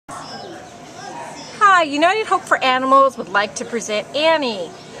Hi, United Hope for Animals would like to present Annie.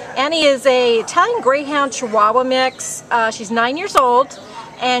 Annie is a Italian Greyhound Chihuahua mix. She's 9 years old,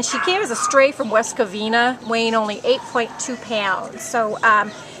 and she came as a stray from West Covina, weighing only 8.2 pounds. So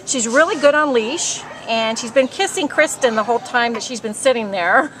she's really good on leash, and she's been kissing Kristen the whole time that she's been sitting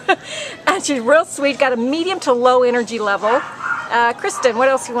there. And she's real sweet, got a medium to low energy level. Kristen, what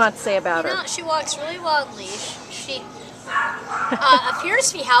else you want to say about her? She walks really well on leash. She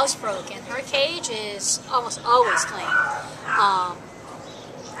appears to be housebroken. Her cage is almost always clean.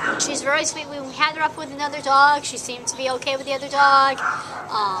 She's very sweet. When we had her up with another dog, she seemed to be okay with the other dog.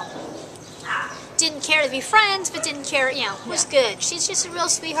 Didn't care to be friends, but didn't care, was good. She's just a real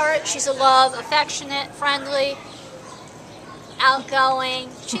sweetheart. She's a love, affectionate, friendly, outgoing.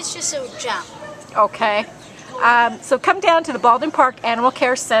 She's just a gem. Okay. So come down to the Baldwin Park Animal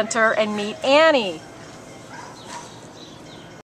Care Center and meet Annie.